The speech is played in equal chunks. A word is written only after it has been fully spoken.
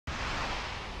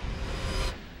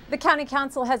The County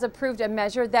Council has approved a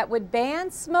measure that would ban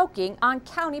smoking on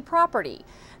county property.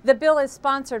 The bill is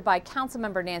sponsored by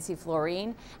Councilmember Nancy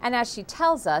Floreen, and as she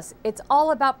tells us, it's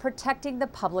all about protecting the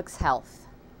public's health.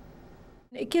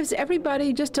 It gives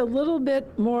everybody just a little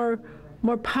bit more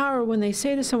power when they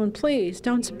say to someone, please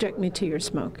don't subject me to your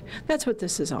smoke. That's what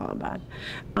this is all about.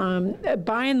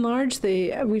 By and large,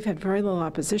 we've had very little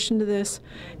opposition to this,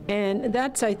 and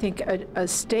that's, I think, a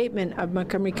statement of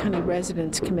Montgomery County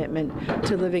residents' commitment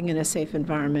to living in a safe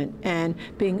environment and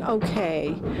being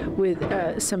okay with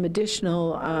some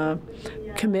additional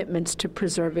commitments to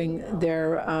preserving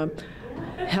their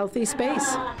healthy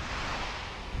space.